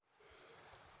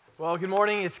Well, good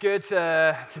morning. It's good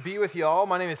to be with you all.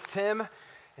 My name is Tim,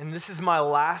 and this is my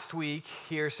last week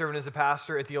here serving as a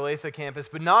pastor at the Olathe campus,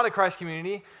 but not at Christ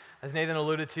Community. As Nathan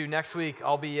alluded to, next week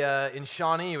I'll be in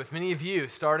Shawnee with many of you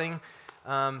starting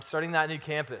that new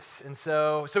campus. And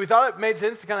so we thought it made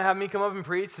sense to kind of have me come up and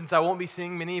preach since I won't be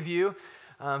seeing many of you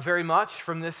very much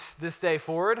from this day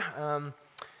forward.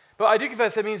 But I do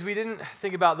confess that means we didn't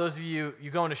think about those of you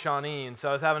going to Shawnee. And so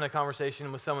I was having a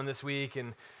conversation with someone this week,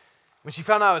 and when she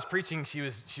found out I was preaching, she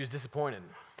was disappointed.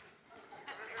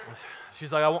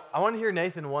 She's like, I want to hear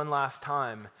Nathan one last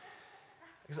time,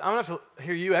 because I'm going to have to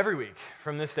hear you every week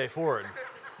from this day forward.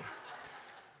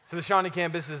 So the Shawnee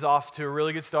campus is off to a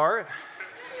really good start.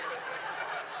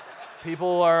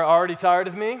 People are already tired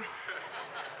of me.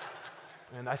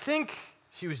 And I think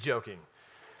she was joking.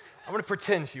 I'm going to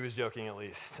pretend she was joking at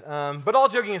least. But all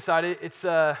joking aside, it's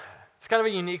kind of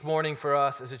a unique morning for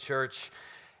us as a church.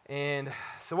 And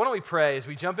so why don't we pray as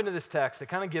we jump into this text that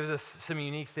kind of gives us some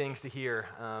unique things to hear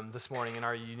this morning in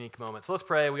our unique moment. So let's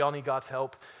pray. We all need God's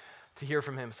help to hear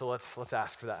from him, so let's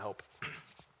ask for that help.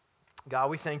 God,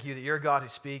 we thank you that you're a God who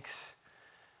speaks,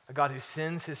 a God who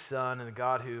sends his Son, and a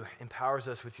God who empowers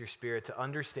us with your Spirit to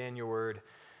understand your word,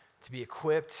 to be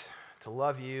equipped to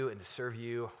love you and to serve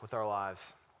you with our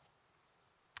lives.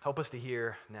 Help us to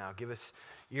hear now. Give us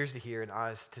ears to hear and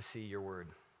eyes to see your word.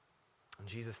 In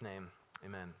Jesus' name,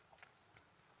 amen.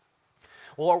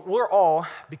 Well, we're all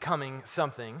becoming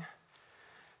something.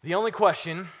 The only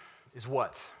question is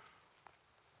what?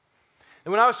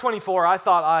 And when I was 24, I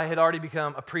thought I had already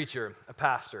become a preacher, a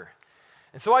pastor.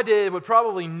 And so I did what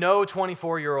probably no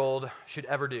 24-year-old should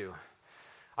ever do.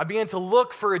 I began to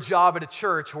look for a job at a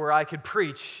church where I could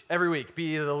preach every week,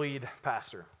 be the lead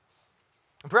pastor.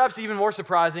 And perhaps even more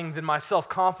surprising than my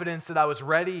self-confidence that I was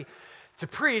ready to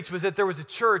preach was that there was a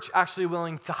church actually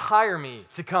willing to hire me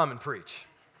to come and preach.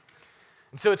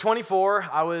 And so at 24,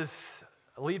 I was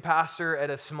a lead pastor at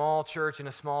a small church in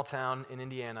a small town in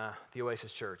Indiana, the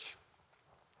Oasis Church.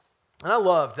 And I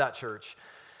loved that church.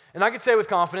 And I could say with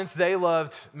confidence, they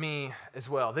loved me as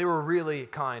well. They were really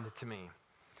kind to me.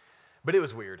 But it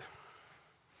was weird.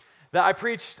 That I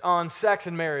preached on sex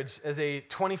and marriage as a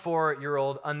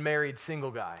 24-year-old unmarried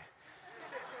single guy.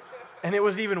 And it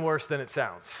was even worse than it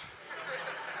sounds.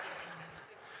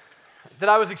 That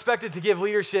I was expected to give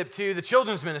leadership to the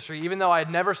children's ministry, even though I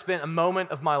had never spent a moment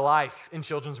of my life in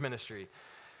children's ministry.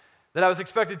 That I was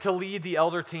expected to lead the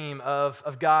elder team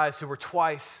of guys who were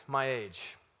twice my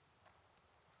age.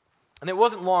 And it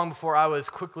wasn't long before I was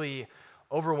quickly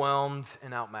overwhelmed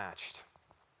and outmatched.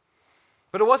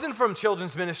 But it wasn't from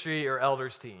children's ministry or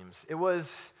elders teams. It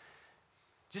was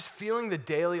just feeling the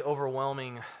daily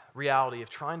overwhelming reality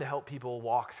of trying to help people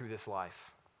walk through this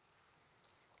life.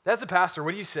 As a pastor,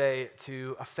 what do you say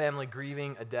to a family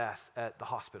grieving a death at the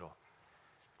hospital?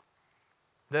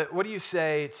 What do you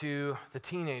say to the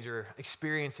teenager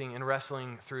experiencing and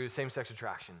wrestling through same-sex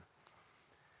attraction?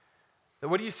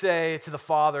 What do you say to the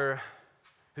father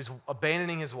who's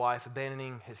abandoning his wife,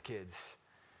 abandoning his kids?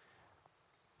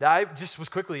 That I just was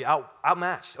quickly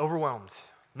outmatched, overwhelmed,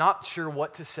 not sure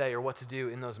what to say or what to do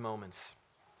in those moments.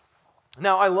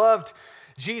 Now, I loved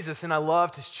Jesus and I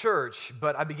loved his church,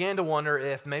 but I began to wonder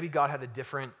if maybe God had a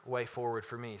different way forward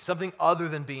for me, something other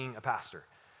than being a pastor.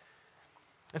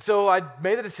 And so I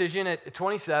made the decision at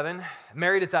 27,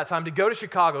 married at that time, to go to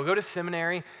Chicago, go to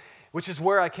seminary, which is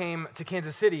where I came to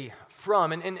Kansas City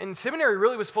from. And seminary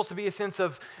really was supposed to be a sense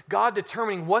of God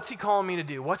determining what's he calling me to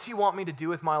do, what's he want me to do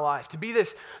with my life, to be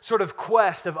this sort of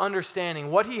quest of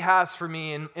understanding what he has for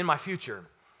me in my future.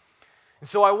 And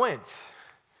so I went,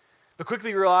 but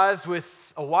quickly realized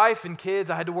with a wife and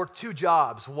kids, I had to work 2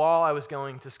 jobs while I was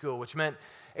going to school, which meant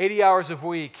 80 hours a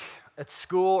week at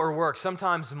school or work,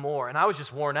 sometimes more. And I was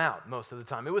just worn out most of the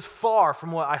time. It was far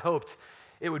from what I hoped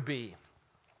it would be.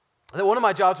 One of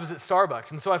my jobs was at Starbucks,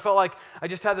 and so I felt like I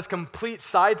just had this complete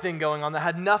side thing going on that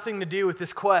had nothing to do with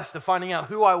this quest of finding out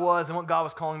who I was and what God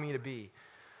was calling me to be.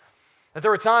 That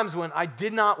there were times when I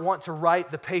did not want to write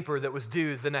the paper that was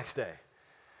due the next day.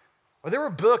 Or there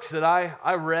were books that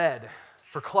I read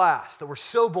for class that were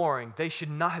so boring, they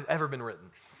should not have ever been written.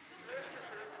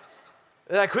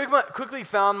 And I quickly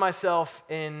found myself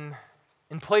in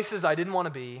places I didn't want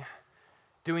to be,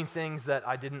 doing things that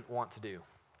I didn't want to do.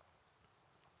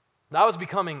 I was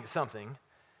becoming something.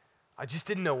 I just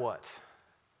didn't know what.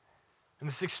 And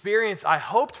this experience I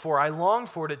hoped for, I longed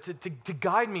for it to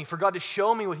guide me, for God to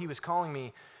show me what he was calling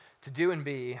me to do and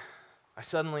be. I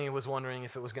suddenly was wondering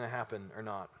if it was going to happen or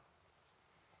not.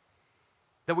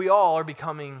 That we all are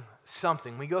becoming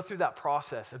something. We go through that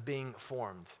process of being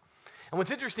formed. And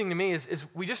what's interesting to me is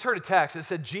we just heard a text that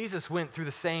said Jesus went through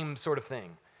the same sort of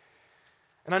thing.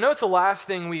 And I know it's the last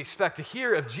thing we expect to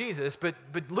hear of Jesus, but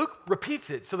Luke repeats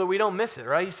it so that we don't miss it,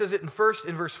 right? He says it in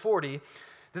verse 40,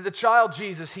 that the child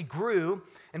Jesus, he grew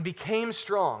and became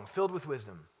strong, filled with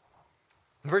wisdom.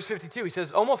 In verse 52, he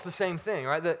says almost the same thing,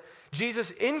 right? That Jesus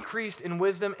increased in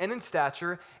wisdom and in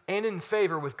stature and in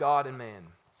favor with God and man.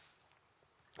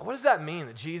 What does that mean,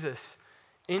 that Jesus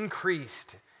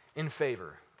increased in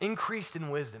favor, increased in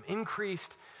wisdom,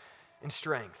 increased in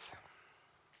strength?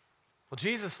 Well,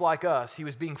 Jesus, like us, he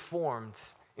was being formed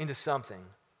into something.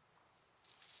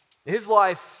 His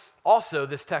life also,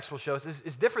 this text will show us,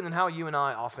 is different than how you and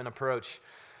I often approach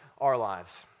our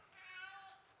lives.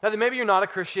 Now, maybe you're not a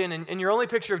Christian, and your only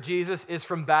picture of Jesus is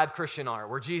from bad Christian art,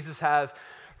 where Jesus has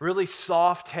really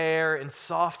soft hair and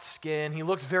soft skin. He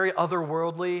looks very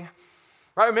otherworldly,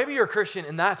 right? Or maybe you're a Christian,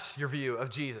 and that's your view of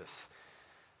Jesus.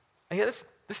 And yet,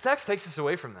 this text takes us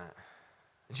away from that.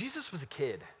 Jesus was a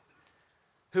kid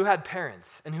who had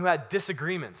parents and who had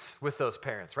disagreements with those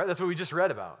parents, right? That's what we just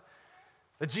read about.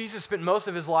 That Jesus spent most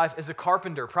of his life as a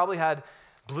carpenter, probably had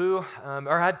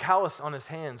had callus on his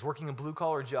hands, working a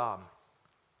blue-collar job.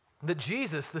 That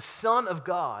Jesus, the Son of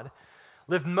God,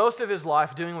 lived most of his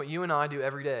life doing what you and I do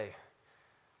every day,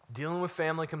 dealing with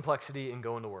family complexity and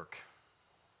going to work.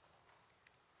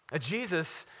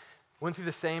 Jesus went through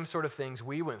the same sort of things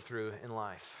we went through in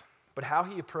life, but how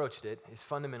he approached it is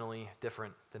fundamentally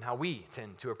different than how we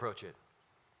tend to approach it.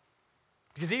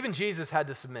 Because even Jesus had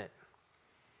to submit.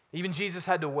 Even Jesus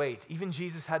had to wait. Even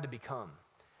Jesus had to become.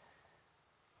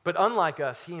 But unlike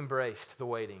us, he embraced the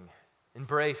waiting,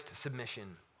 embraced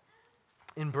submission,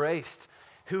 embraced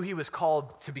who he was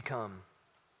called to become.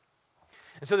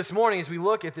 And so this morning, as we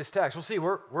look at this text, we'll see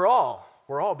we're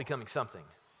all becoming something.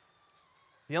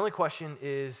 The only question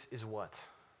is what?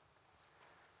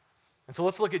 And so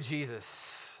let's look at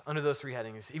Jesus under those three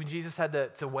headings. Even Jesus had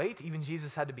to wait, even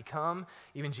Jesus had to become,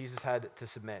 even Jesus had to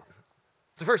submit.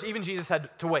 So first, even Jesus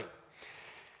had to wait.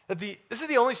 This is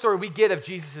the only story we get of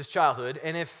Jesus' childhood,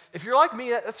 and if you're like me,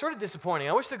 that's sort of disappointing.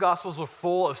 I wish the Gospels were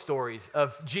full of stories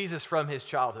of Jesus from his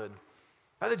childhood.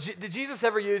 Did Jesus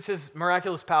ever use his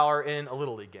miraculous power in a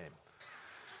Little League game?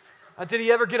 Did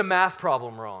he ever get a math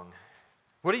problem wrong?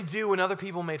 What did he do when other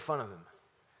people made fun of him?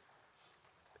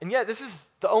 And yet, this is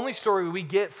the only story we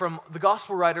get from the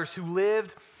gospel writers who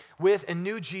lived with and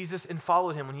knew Jesus and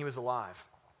followed him when he was alive.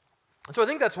 And so I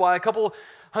think that's why a couple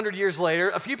hundred years later,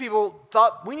 a few people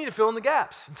thought we need to fill in the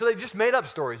gaps. And so they just made up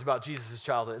stories about Jesus'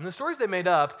 childhood. And the stories they made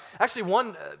up, actually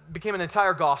one became an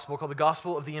entire gospel called the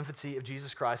Gospel of the Infancy of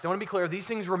Jesus Christ. I want to be clear, these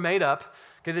things were made up,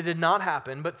 okay, they did not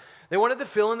happen, but they wanted to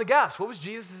fill in the gaps. What was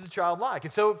Jesus as a child like?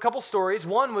 And so a couple stories.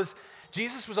 One was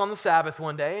Jesus was on the Sabbath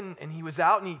one day, and he was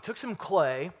out, and he took some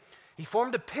clay, he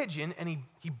formed a pigeon, and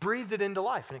he breathed it into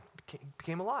life, and it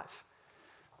became alive.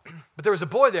 But there was a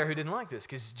boy there who didn't like this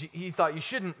because he thought you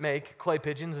shouldn't make clay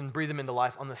pigeons and breathe them into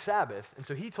life on the Sabbath. And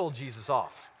so he told Jesus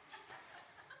off.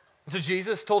 And so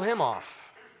Jesus told him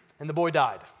off, and the boy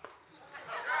died.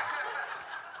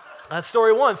 That's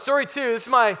story one. Story two, this is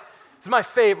my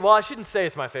favorite. Well, I shouldn't say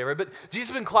it's my favorite, but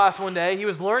Jesus was in class one day. He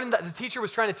was learning that the teacher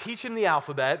was trying to teach him the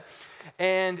alphabet.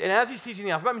 And as he's teaching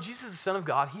the alphabet, Jesus is the Son of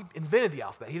God. He invented the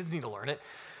alphabet. He doesn't need to learn it.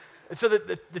 And so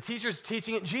the teacher's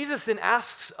teaching it. Jesus then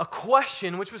asks a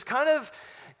question, which was kind of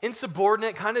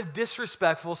insubordinate, kind of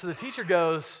disrespectful. So the teacher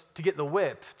goes to get the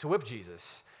whip, to whip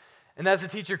Jesus. And as the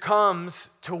teacher comes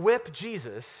to whip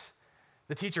Jesus,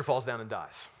 the teacher falls down and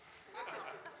dies.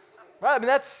 Right? I mean,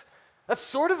 that's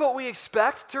sort of what we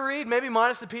expect to read, maybe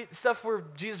minus the stuff where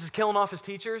Jesus is killing off his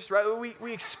teachers, right?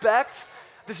 We expect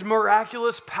this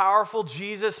miraculous, powerful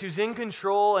Jesus who's in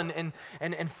control and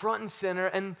front and center.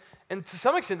 And to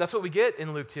some extent, that's what we get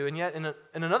in Luke 2, and yet in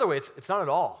another way, it's not at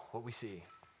all what we see.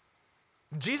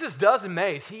 Jesus does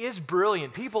amaze. He is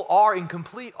brilliant. People are in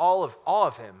complete awe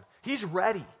of him. He's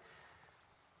ready.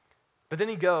 But then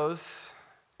he goes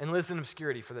and lives in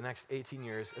obscurity for the next 18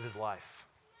 years of his life.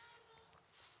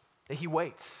 He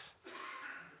waits.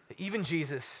 Even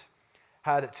Jesus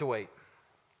had to wait.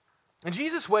 And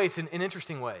Jesus waits in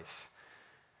interesting ways.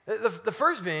 The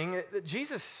first being that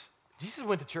Jesus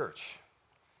went to church.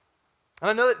 And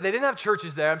I know that they didn't have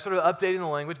churches there. I'm sort of updating the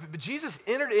language. But Jesus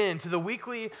entered into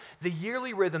the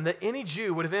yearly rhythm that any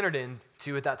Jew would have entered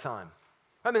into at that time.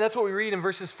 I mean, that's what we read in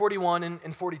verses 41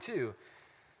 and 42.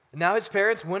 And now his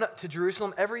parents went up to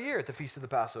Jerusalem every year at the feast of the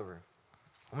Passover.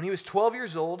 And when he was 12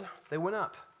 years old, they went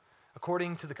up,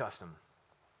 according to the custom.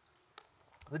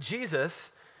 But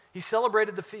Jesus, he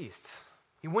celebrated the feasts.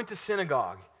 He went to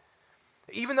synagogue.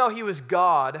 Even though he was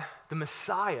God, the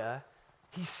Messiah,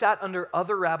 he sat under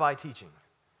other rabbi teaching.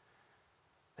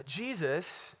 That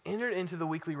Jesus entered into the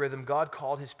weekly rhythm God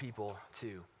called his people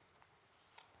to.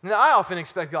 Now, I often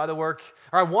expect God to work,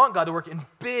 or I want God to work in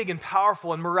big and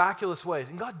powerful and miraculous ways.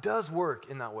 And God does work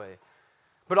in that way.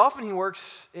 But often he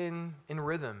works in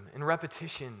rhythm, in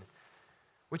repetition,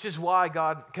 which is why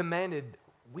God commanded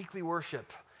weekly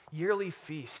worship, yearly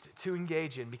feast to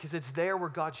engage in, because it's there where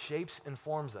God shapes and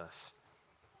forms us.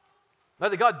 Right?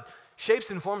 That God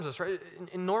shapes and forms us, right,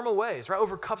 in normal ways, right,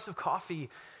 over cups of coffee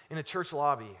in a church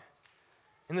lobby,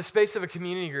 in the space of a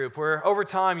community group where over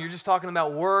time you're just talking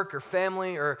about work or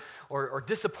family or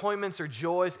disappointments or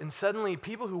joys, and suddenly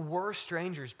people who were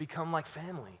strangers become like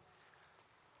family.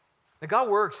 That God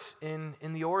works in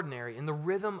the ordinary, in the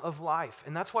rhythm of life,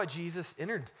 and that's why Jesus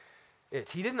entered it.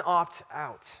 He didn't opt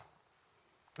out.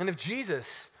 And if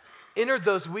Jesus entered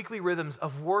those weekly rhythms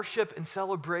of worship and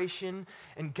celebration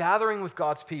and gathering with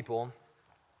God's people,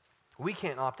 we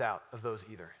can't opt out of those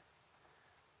either.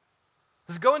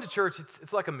 Because going to church,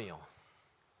 it's like a meal.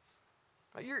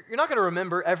 You're not going to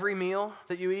remember every meal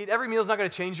that you eat. Every meal is not going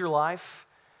to change your life.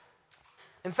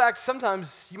 In fact,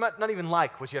 sometimes you might not even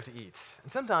like what you have to eat.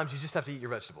 And sometimes you just have to eat your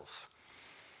vegetables.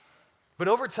 But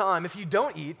over time, if you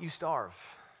don't eat, you starve.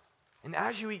 And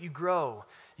as you eat, you grow.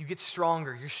 You get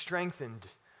stronger. You're strengthened.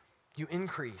 You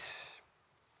increase.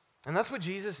 And that's what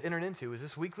Jesus entered into, is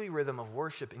this weekly rhythm of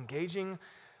worship, engaging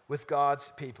with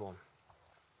God's people.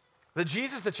 That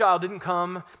Jesus the child didn't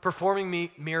come performing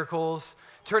miracles,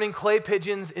 turning clay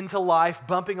pigeons into life,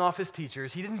 bumping off his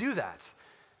teachers. He didn't do that.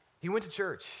 He went to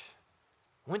church,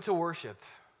 went to worship,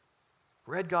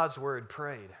 read God's word,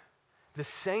 prayed. The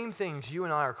same things you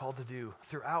and I are called to do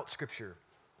throughout Scripture.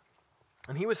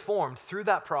 And he was formed through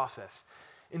that process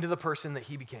into the person that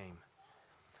he became.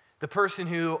 The person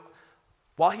who,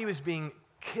 while he was being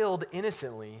killed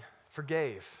innocently,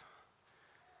 forgave.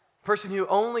 The person who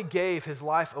only gave his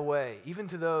life away, even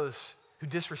to those who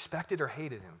disrespected or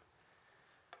hated him.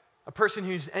 A person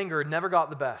whose anger never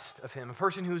got the best of him. A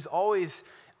person who's always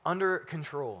under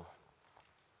control.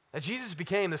 That Jesus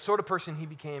became the sort of person he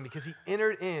became because he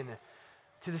entered in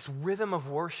to this rhythm of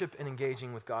worship and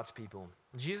engaging with God's people.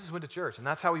 Jesus went to church, and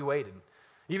that's how he waited.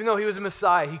 Even though he was a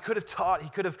Messiah, he could have taught, he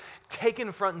could have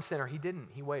taken front and center. He didn't.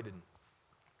 He waited.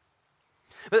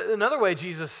 But another way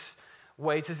Jesus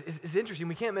waits is interesting.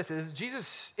 We can't miss it.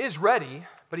 Jesus is ready,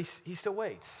 but he still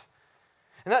waits.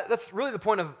 And that's really the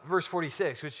point of verse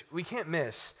 46, which we can't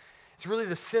miss. It's really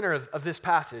the center of this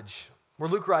passage, where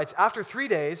Luke writes, after 3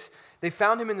 days, they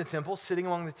found him in the temple, sitting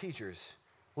among the teachers,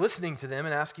 listening to them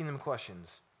and asking them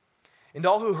questions. And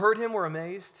all who heard him were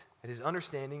amazed at his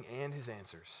understanding and his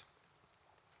answers.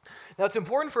 Now, it's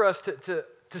important for us to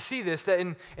see this, that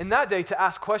in that day, to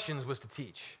ask questions was to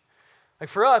teach. Like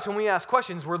for us, when we ask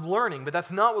questions, we're learning, but that's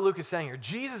not what Luke is saying here.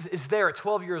 Jesus is there at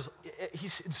 12 years.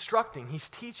 He's instructing, he's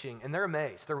teaching, and they're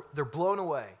amazed. They're blown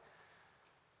away.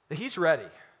 That he's ready.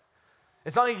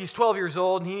 It's not like he's 12 years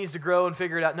old and he needs to grow and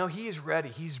figure it out. No, he is ready.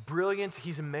 He's brilliant.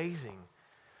 He's amazing.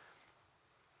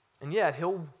 And yet,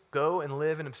 he'll go and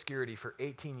live in obscurity for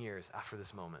 18 years after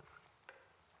this moment.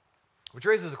 Which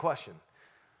raises a question.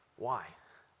 Why?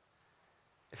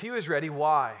 If he was ready,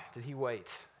 why did he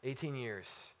wait 18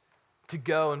 years to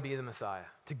go and be the Messiah,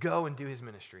 to go and do his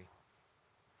ministry?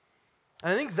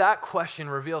 And I think that question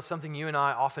reveals something you and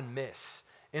I often miss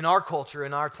in our culture,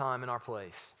 in our time, in our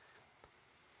place.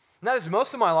 And that is,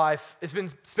 most of my life has been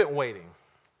spent waiting.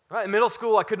 Right? In middle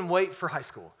school, I couldn't wait for high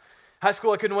school. High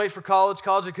school, I couldn't wait for college.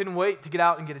 College, I couldn't wait to get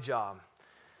out and get a job.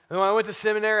 And when I went to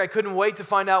seminary, I couldn't wait to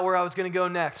find out where I was going to go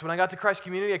next. When I got to Christ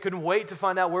Community, I couldn't wait to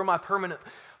find out where my permanent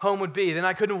home would be. Then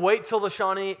I couldn't wait till the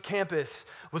Shawnee campus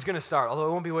was going to start, although I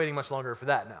won't be waiting much longer for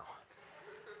that now.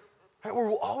 Right?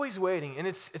 We're always waiting, and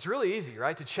it's really easy,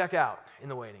 right, to check out in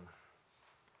the waiting.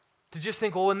 To just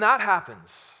think, well, when that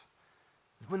happens,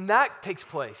 when that takes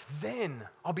place, then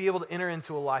I'll be able to enter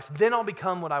into a life. Then I'll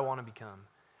become what I want to become.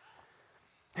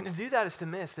 And to do that is to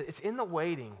miss that it's in the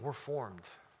waiting we're formed.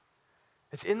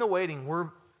 It's in the waiting we're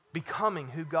becoming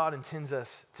who God intends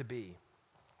us to be.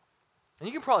 And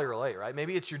you can probably relate, right?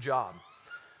 Maybe it's your job,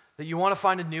 that you want to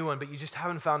find a new one, but you just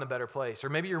haven't found a better place. Or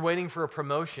maybe you're waiting for a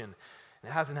promotion, and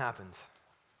it hasn't happened.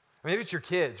 Or maybe it's your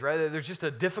kids, right? There's just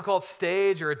a difficult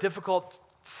stage or a difficult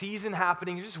season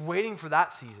happening. You're just waiting for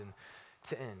that season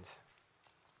to end.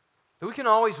 But we can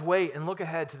always wait and look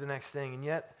ahead to the next thing, and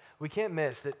yet we can't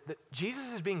miss that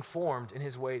Jesus is being formed in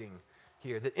his waiting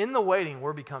here, that in the waiting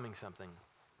we're becoming something.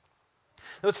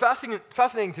 Now, what's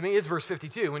fascinating to me is verse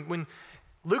 52. When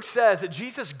Luke says that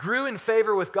Jesus grew in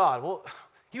favor with God, well,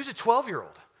 he was a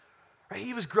 12-year-old. Right?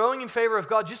 He was growing in favor of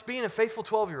God, just being a faithful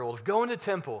 12-year-old, of going to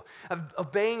temple, of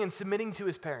obeying and submitting to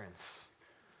his parents.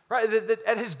 Right? That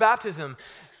at his baptism,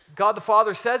 God the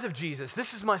Father says of Jesus,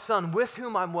 "This is my son with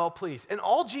whom I'm well pleased." And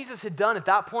all Jesus had done at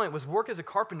that point was work as a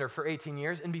carpenter for 18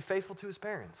 years and be faithful to his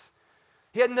parents.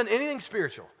 He hadn't done anything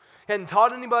spiritual. He hadn't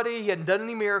taught anybody. He hadn't done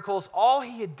any miracles. All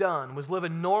he had done was live a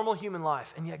normal human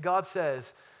life. And yet God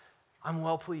says, "I'm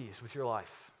well pleased with your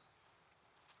life."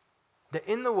 That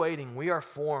in the waiting, we are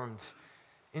formed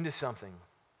into something.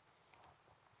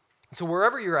 So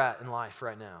wherever you're at in life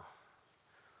right now,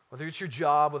 whether it's your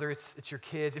job, whether it's your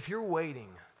kids, if you're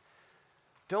waiting,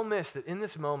 don't miss that in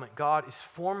this moment, God is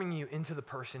forming you into the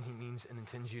person he means and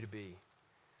intends you to be.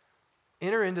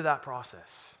 Enter into that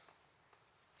process.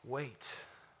 Wait.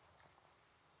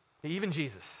 Even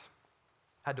Jesus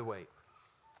had to wait.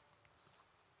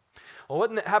 Well,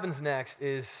 what happens next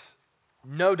is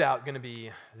no doubt going to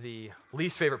be the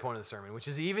least favorite point of the sermon, which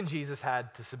is even Jesus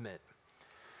had to submit,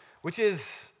 which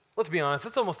is, let's be honest,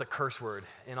 that's almost a curse word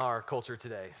in our culture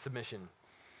today, submission.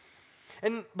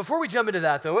 And before we jump into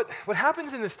that, though, what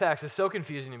happens in this text is so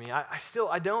confusing to me.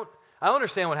 I don't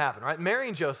understand what happened, right? Mary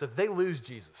and Joseph, they lose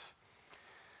Jesus.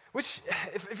 Which,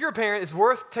 if you're a parent, it's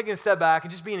worth taking a step back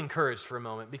and just being encouraged for a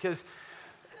moment, because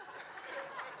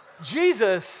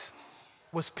Jesus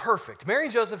was perfect. Mary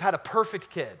and Joseph had a perfect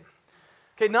kid.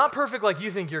 Okay, not perfect like you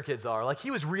think your kids are. Like,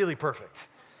 he was really perfect.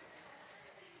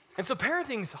 And so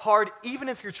parenting's hard even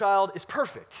if your child is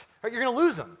perfect, right? You're going to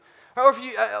lose them. Or if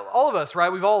you, all of us, right,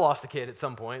 we've all lost a kid at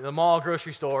some point, the mall,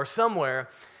 grocery store, somewhere.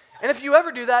 And if you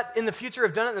ever do that in the future,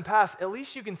 have done it in the past, at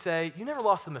least you can say, you never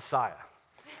lost the Messiah.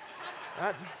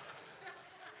 Right?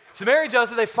 So Mary and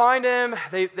Joseph, they find him,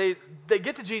 they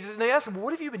get to Jesus, and they ask him,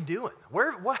 what have you been doing?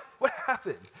 What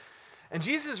happened? And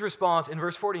Jesus' response in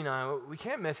verse 49, we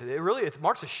can't miss it. It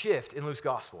marks a shift in Luke's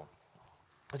gospel.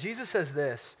 Jesus says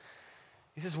this.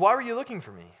 He says, "Why were you looking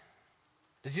for me?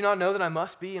 Did you not know that I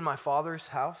must be in my Father's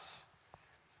house?"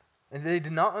 And they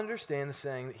did not understand the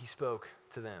saying that he spoke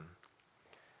to them.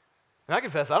 And I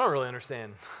confess, I don't really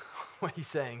understand what he's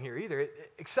saying here either,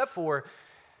 except for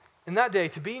in that day,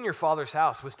 to be in your Father's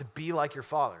house was to be like your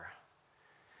Father.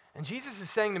 And Jesus is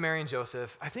saying to Mary and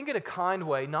Joseph, I think in a kind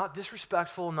way, not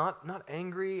disrespectful, not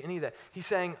angry, any of that. He's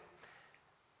saying,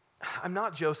 I'm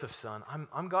not Joseph's son.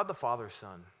 I'm God the Father's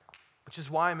son, which is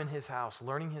why I'm in his house,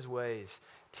 learning his ways,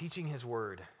 teaching his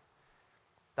word.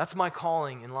 That's my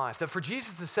calling in life. That for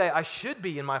Jesus to say, I should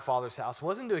be in my Father's house,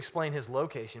 wasn't to explain his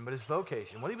location, but his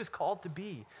vocation, what he was called to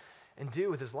be and do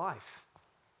with his life.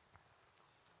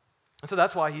 And so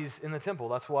that's why he's in the temple.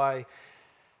 That's why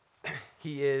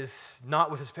he is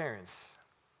not with his parents.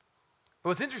 But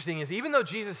what's interesting is even though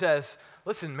Jesus says,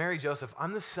 listen, Mary, Joseph,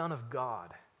 I'm the Son of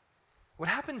God, what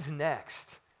happens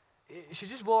next, it should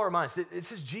just blow our minds. It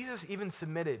says Jesus even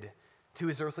submitted to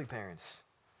his earthly parents.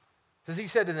 It says he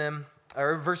said to them,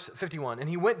 or verse 51, and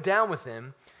he went down with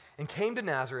them and came to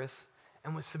Nazareth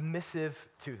and was submissive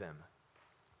to them.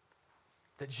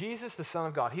 That Jesus, the Son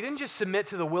of God, he didn't just submit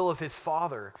to the will of his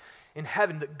Father in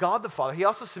heaven, that God the Father, he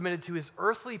also submitted to his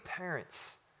earthly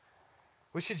parents,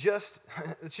 which it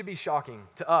should be shocking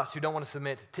to us who don't want to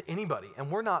submit to anybody,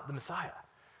 and we're not the Messiah.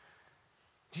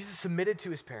 Jesus submitted to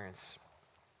his parents,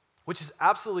 which is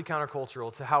absolutely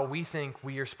countercultural to how we think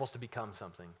we are supposed to become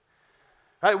something.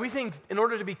 Right? We think in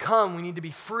order to become, we need to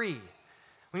be free.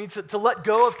 We need to let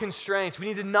go of constraints. We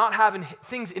need to not have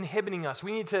things inhibiting us.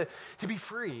 We need to be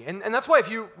free. And that's why if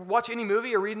you watch any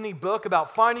movie or read any book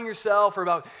about finding yourself or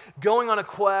about going on a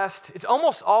quest, it's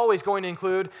almost always going to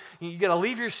include, you got to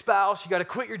leave your spouse, you got to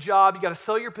quit your job, you got to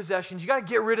sell your possessions, you got to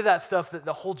get rid of that stuff that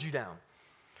holds you down.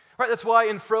 Right? That's why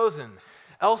in Frozen,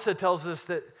 Elsa tells us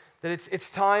that it's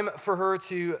time for her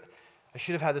to, I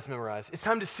should have had this memorized, it's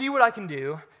time to see what I can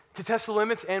do, to test the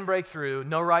limits and break through.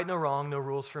 No right, no wrong, no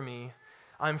rules for me.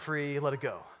 I'm free, let it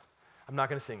go. I'm not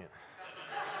going to sing it.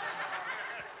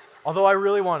 Although I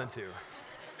really wanted to.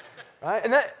 Right?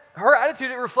 And that her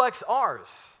attitude, it reflects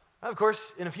ours. Of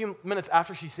course, in a few minutes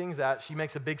after she sings that, she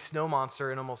makes a big snow monster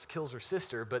and almost kills her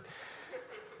sister, but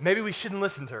maybe we shouldn't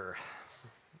listen to her.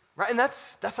 Right? And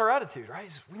that's our attitude,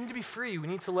 right? We need to be free. We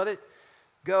need to let it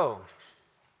go.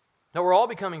 That we're all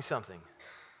becoming something.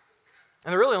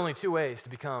 And there are really only two ways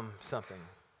to become something.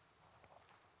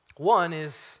 One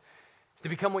is to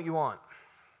become what you want,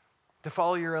 to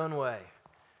follow your own way,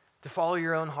 to follow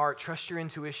your own heart, trust your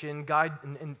intuition, guide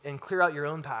and clear out your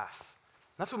own path.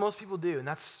 That's what most people do, and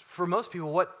that's, for most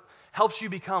people, what helps you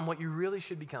become what you really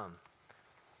should become.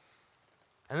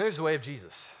 And there's the way of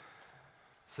Jesus,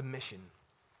 submission.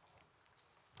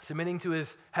 Submitting to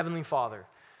his heavenly Father,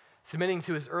 submitting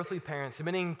to his earthly parents,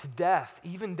 submitting to death,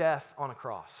 even death on a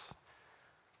cross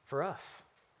for us.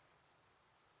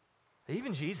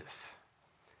 Even Jesus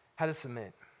had to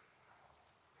submit.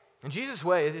 In Jesus'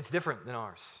 way, it's different than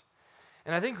ours.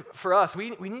 And I think for us,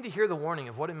 we need to hear the warning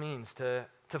of what it means to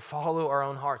follow our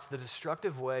own hearts, the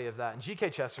destructive way of that. And G.K.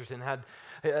 Chesterton had,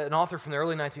 an author from the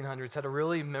early 1900s, had a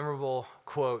really memorable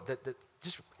quote that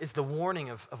just is the warning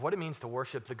of what it means to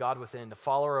worship the God within, to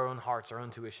follow our own hearts, our own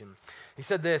tuition. He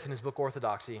said this in his book,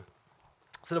 Orthodoxy. He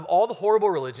said, of all the horrible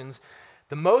religions,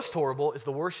 the most horrible is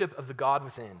the worship of the God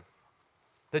within.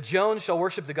 That Jones shall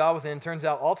worship the God within turns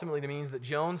out ultimately to mean that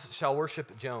Jones shall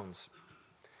worship Jones.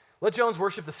 Let Jones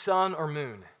worship the sun or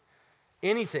moon,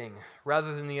 anything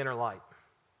rather than the inner light.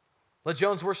 Let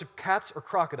Jones worship cats or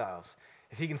crocodiles,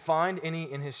 if he can find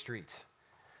any in his streets,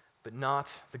 but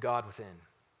not the God within.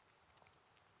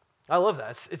 I love that.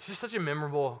 It's just such a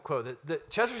memorable quote that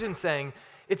Chesterton's saying,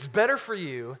 it's better for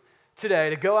you today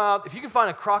to go out, if you can find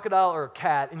a crocodile or a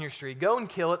cat in your street, go and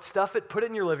kill it, stuff it, put it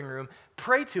in your living room,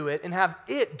 pray to it, and have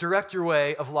it direct your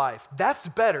way of life. That's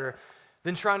better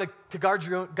than trying to guide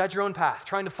your own path,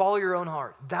 trying to follow your own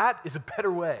heart. That is a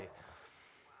better way.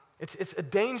 It's a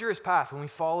dangerous path when we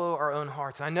follow our own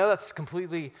hearts. And I know that's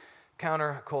completely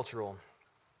countercultural.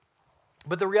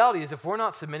 But the reality is, if we're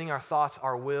not submitting our thoughts,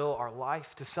 our will, our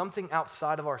life to something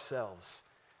outside of ourselves,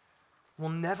 we'll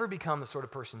never become the sort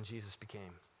of person Jesus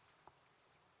became.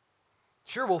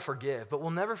 Sure, we'll forgive, but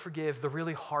we'll never forgive the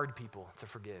really hard people to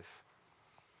forgive.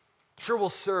 Sure, we'll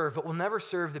serve, but we'll never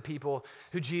serve the people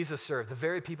who Jesus served, the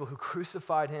very people who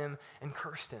crucified him and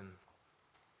cursed him.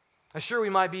 Sure, we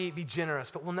might be generous,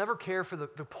 but we'll never care for the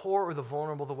poor or the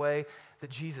vulnerable the way that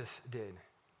Jesus did.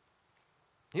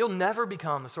 You'll never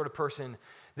become the sort of person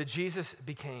that Jesus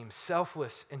became,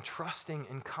 selfless and trusting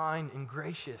and kind and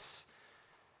gracious,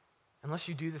 unless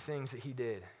you do the things that he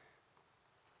did.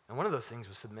 And one of those things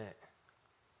was submit.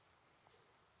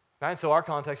 Right? So our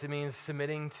context, it means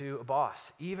submitting to a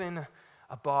boss, even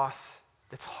a boss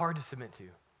that's hard to submit to.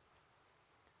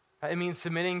 It means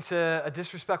submitting to a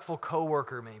disrespectful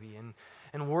coworker maybe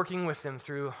and working with them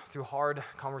through hard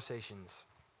conversations.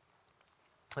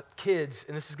 Kids,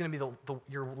 and this is going to be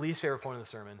your least favorite point of the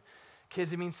sermon,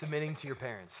 kids, it means submitting to your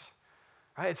parents.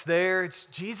 Right? It's there.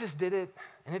 Jesus did it,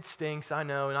 and it stinks. I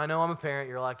know, and I know I'm a parent.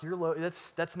 You're like,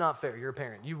 that's not fair. You're a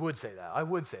parent. You would say that. I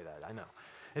would say that. I know.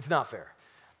 It's not fair.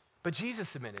 But Jesus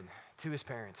submitted to his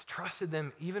parents, trusted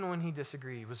them even when he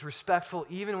disagreed, was respectful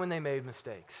even when they made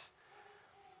mistakes.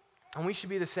 And we should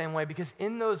be the same way, because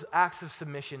in those acts of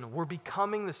submission, we're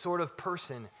becoming the sort of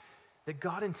person that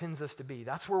God intends us to be.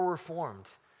 That's where we're formed,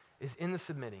 is in the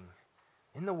submitting,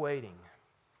 in the waiting.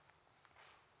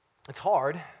 It's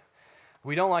hard.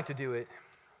 We don't like to do it.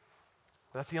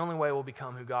 But that's the only way we'll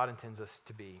become who God intends us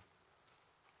to be.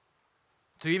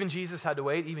 So even Jesus had to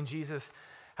wait. Even Jesus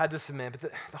had to submit.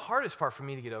 But the hardest part for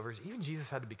me to get over is even Jesus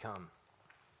had to become.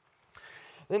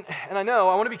 And I know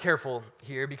I want to be careful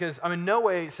here, because I'm in no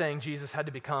way saying Jesus had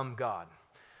to become God.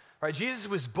 Right? Jesus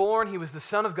was born. He was the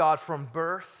Son of God from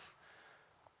birth.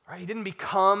 Right? He didn't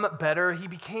become better.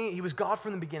 He was God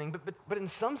from the beginning. But in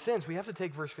some sense, we have to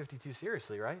take verse 52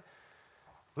 seriously, right?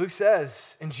 Luke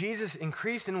says, and Jesus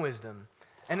increased in wisdom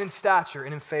and in stature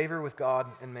and in favor with God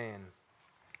and man.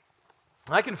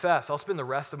 I confess, I'll spend the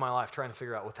rest of my life trying to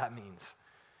figure out what that means.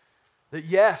 That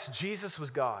yes, Jesus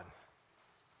was God,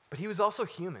 but he was also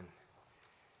human.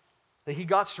 That he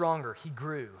got stronger, he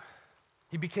grew,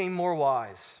 he became more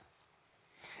wise.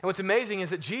 And what's amazing is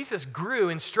that Jesus grew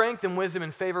in strength and wisdom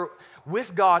and favor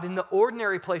with God in the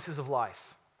ordinary places of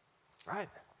life, right?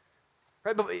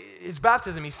 Right, but his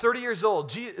baptism, he's 30 years old.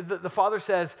 The Father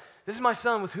says, this is my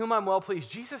son with whom I'm well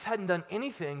pleased. Jesus hadn't done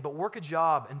anything but work a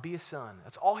job and be a son.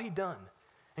 That's all he'd done.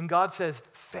 And God says,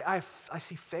 I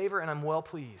see favor and I'm well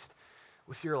pleased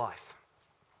with your life.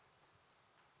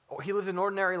 He lived an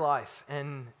ordinary life,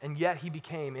 and yet he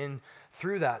became,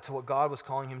 through that, to what God was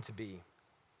calling him to be.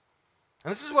 And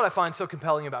this is what I find so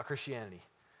compelling about Christianity.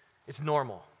 It's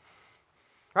normal.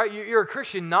 Right? You're a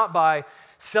Christian not by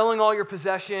selling all your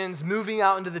possessions, moving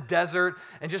out into the desert,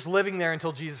 and just living there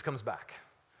until Jesus comes back.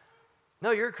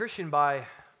 No, you're a Christian by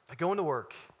going to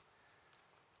work,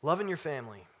 loving your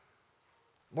family,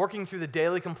 working through the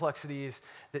daily complexities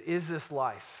that is this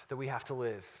life that we have to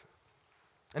live.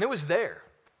 And it was there,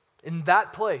 in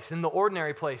that place, in the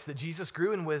ordinary place, that Jesus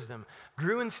grew in wisdom,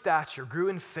 grew in stature, grew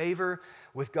in favor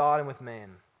with God and with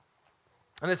man.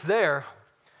 And it's there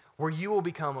where you will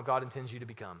become what God intends you to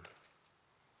become.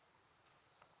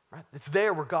 Right? It's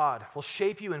there where God will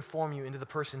shape you and form you into the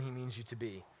person he means you to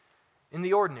be. In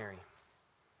the ordinary.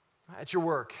 At your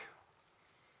work.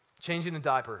 Changing the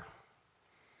diaper.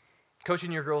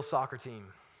 Coaching your girls' soccer team.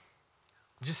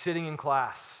 Just sitting in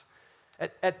class.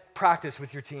 At practice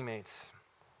with your teammates.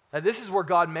 Now, this is where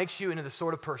God makes you into the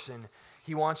sort of person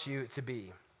he wants you to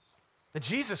be. That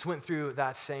Jesus went through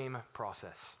that same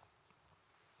process.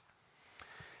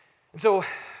 And so,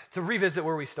 to revisit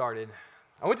where we started,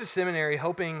 I went to seminary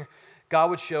hoping God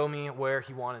would show me where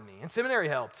he wanted me. And seminary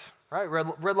helped, right?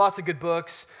 Read lots of good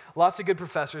books, lots of good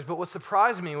professors. But what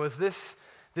surprised me was this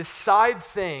side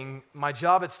thing, my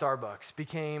job at Starbucks,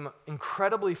 became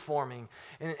incredibly forming.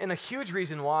 And a huge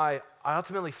reason why I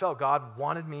ultimately felt God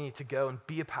wanted me to go and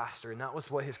be a pastor. And that was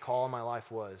what his call in my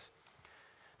life was.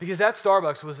 Because at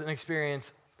Starbucks was an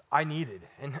experience I needed,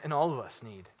 and all of us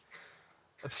need.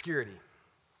 Obscurity.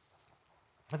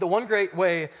 The one great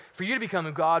way for you to become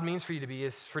who God means for you to be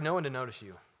is for no one to notice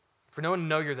you, for no one to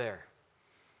know you're there.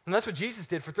 And that's what Jesus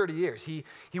did for 30 years. He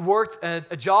worked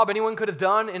a job anyone could have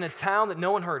done in a town that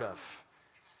no one heard of.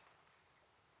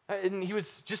 And he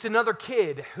was just another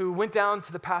kid who went down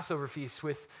to the Passover feast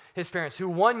with his parents, who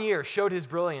one year showed his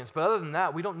brilliance. But other than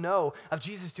that, we don't know of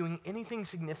Jesus doing anything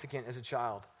significant as a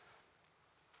child.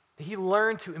 He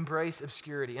learned to embrace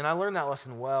obscurity, and I learned that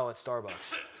lesson well at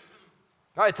Starbucks.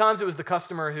 All right, at times it was the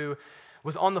customer who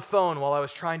was on the phone while I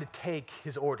was trying to take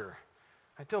his order.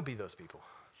 Right, don't be those people.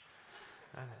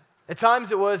 At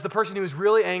times it was the person who was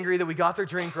really angry that we got their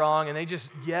drink wrong and they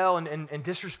just yell and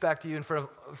disrespect you in front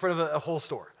of a whole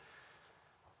store.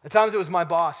 At times it was my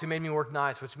boss who made me work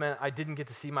nights, which meant I didn't get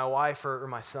to see my wife or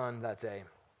my son that day.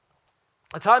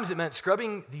 At times it meant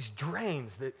scrubbing these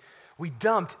drains that we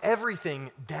dumped everything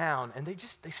down and they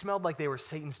smelled like they were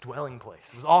Satan's dwelling place.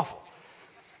 It was awful.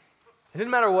 It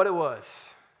didn't matter what it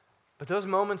was, but those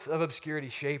moments of obscurity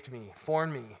shaped me,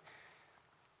 formed me,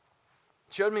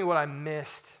 showed me what I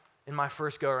missed in my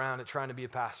first go-around at trying to be a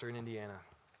pastor in Indiana.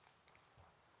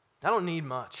 I don't need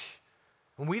much,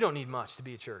 and we don't need much to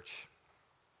be a church.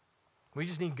 We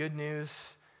just need good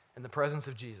news and the presence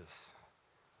of Jesus.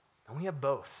 And we have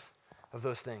both of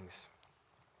those things.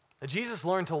 Now, Jesus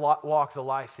learned to walk the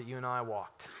life that you and I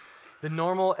walked. The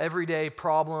normal everyday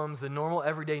problems, the normal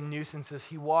everyday nuisances,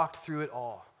 he walked through it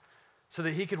all so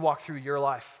that he could walk through your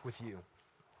life with you.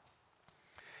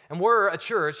 And we're a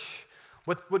church,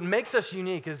 what makes us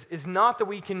unique is not that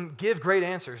we can give great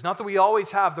answers, not that we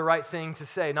always have the right thing to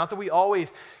say, not that we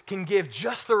always can give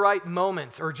just the right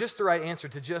moments or just the right answer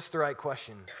to just the right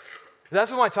question. That's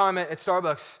what my time at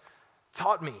Starbucks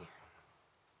taught me.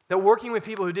 That working with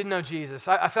people who didn't know Jesus,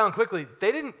 I found quickly,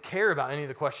 they didn't care about any of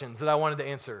the questions that I wanted to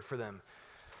answer for them.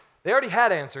 They already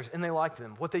had answers, and they liked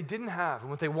them. What they didn't have and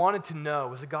what they wanted to know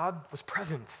was that God was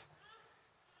present,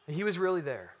 that he was really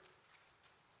there,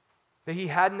 that he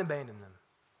hadn't abandoned them.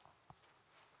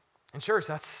 And church,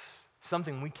 that's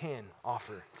something we can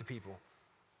offer to people,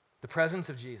 the presence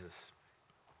of Jesus.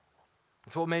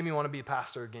 It's what made me want to be a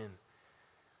pastor again,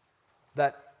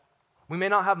 that we may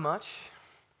not have much,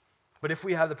 but if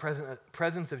we have the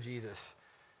presence of Jesus,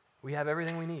 we have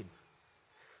everything we need.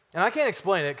 And I can't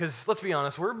explain it because, let's be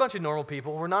honest, we're a bunch of normal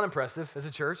people. We're not impressive as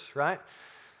a church, right?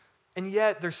 And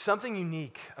yet, there's something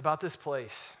unique about this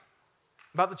place,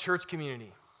 about the church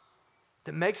community,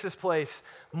 that makes this place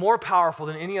more powerful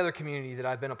than any other community that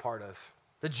I've been a part of.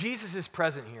 That Jesus is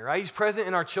present here, right? He's present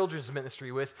in our children's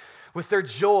ministry with their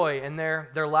joy and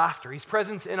their laughter. He's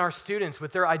present in our students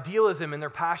with their idealism and their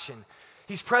passion.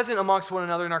 He's present amongst one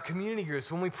another in our community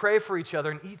groups when we pray for each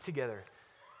other and eat together.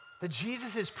 That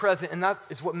Jesus is present, and that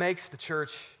is what makes the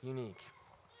church unique.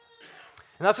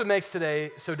 And that's what makes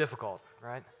today so difficult,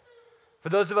 right? For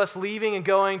those of us leaving and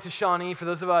going to Shawnee, for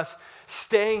those of us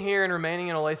staying here and remaining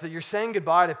in Olathe, you're saying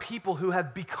goodbye to people who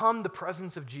have become the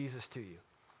presence of Jesus to you.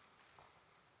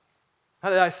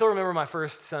 I still remember my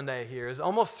first Sunday here. It was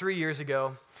almost 3 years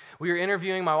ago. We were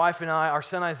interviewing, my wife and I, our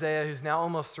son Isaiah, who's now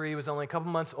almost 3, was only a couple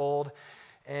months old.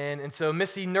 And so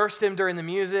Missy nursed him during the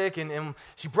music, and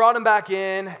she brought him back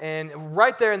in, and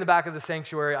right there in the back of the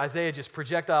sanctuary, Isaiah just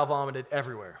projectile vomited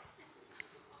everywhere.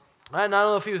 And I don't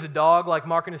know if he was a dog, like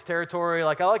marking his territory,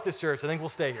 like, I like this church, I think we'll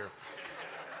stay here.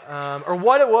 Or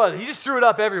what it was. He just threw it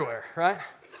up everywhere, right?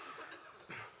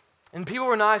 And people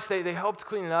were nice, they helped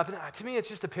clean it up. And to me, it's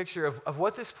just a picture of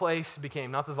what this place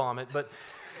became, not the vomit, but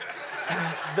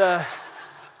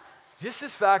just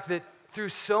this fact that through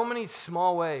so many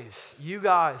small ways, you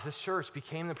guys, this church,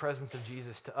 became the presence of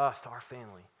Jesus to us, to our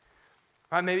family.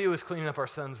 Right? Maybe it was cleaning up our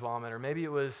son's vomit, or maybe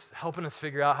it was helping us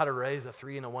figure out how to raise a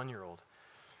 3 and a 1-year-old.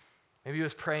 Maybe it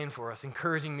was praying for us,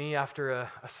 encouraging me after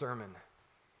a sermon.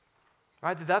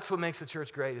 Right? That's what makes the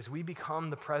church great, is we become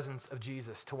the presence of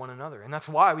Jesus to one another. And that's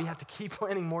why we have to keep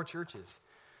planting more churches.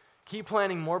 Keep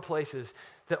planting more places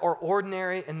that are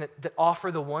ordinary and that offer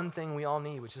the one thing we all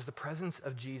need, which is the presence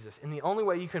of Jesus. And the only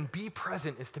way you can be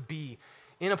present is to be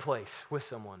in a place with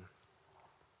someone.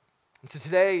 And so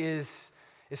today is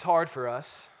hard for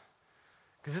us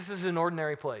because this is an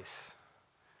ordinary place,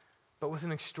 but with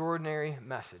an extraordinary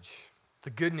message, the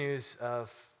good news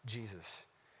of Jesus.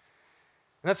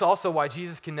 And that's also why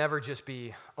Jesus can never just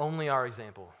be only our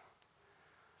example,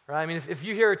 right? I mean, if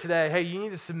you hear today, hey, you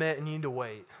need to submit and you need to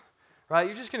wait, right?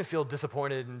 You're just going to feel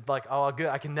disappointed and like, oh, good,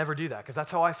 I can never do that because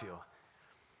that's how I feel.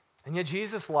 And yet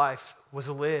Jesus' life was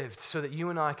lived so that you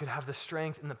and I could have the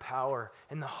strength and the power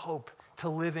and the hope to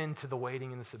live into the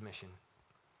waiting and the submission.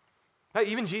 Right?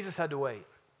 Even Jesus had to wait.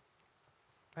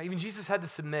 Right? Even Jesus had to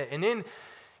submit. And in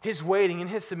his waiting, in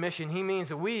his submission, he means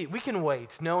that we can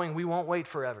wait knowing we won't wait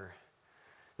forever.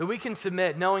 That we can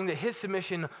submit knowing that his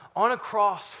submission on a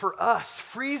cross for us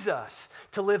frees us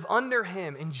to live under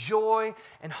him in joy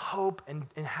and hope and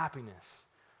happiness.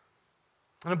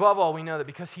 And above all, we know that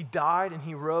because he died and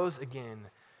he rose again,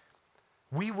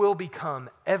 we will become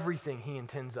everything he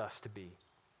intends us to be.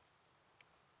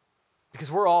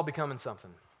 Because we're all becoming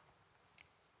something.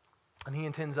 And he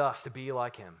intends us to be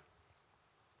like him.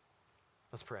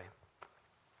 Let's pray.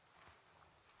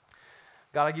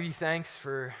 God, I give you thanks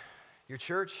for your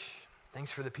church. Thanks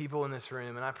for the people in this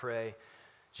room. And I pray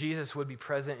Jesus would be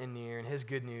present and near, and his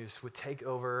good news would take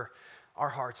over our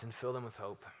hearts and fill them with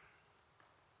hope.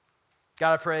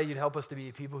 God, I pray you'd help us to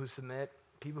be people who submit,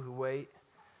 people who wait,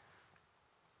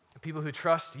 people who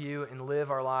trust you and live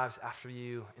our lives after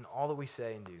you in all that we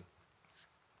say and do.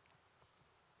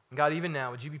 And God, even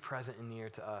now, would you be present and near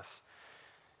to us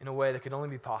in a way that could only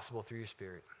be possible through your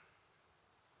Spirit,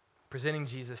 presenting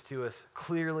Jesus to us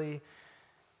clearly,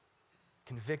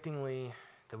 convictingly,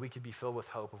 that we could be filled with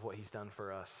hope of what he's done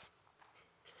for us.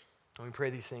 And we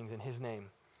pray these things in his name.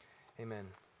 Amen.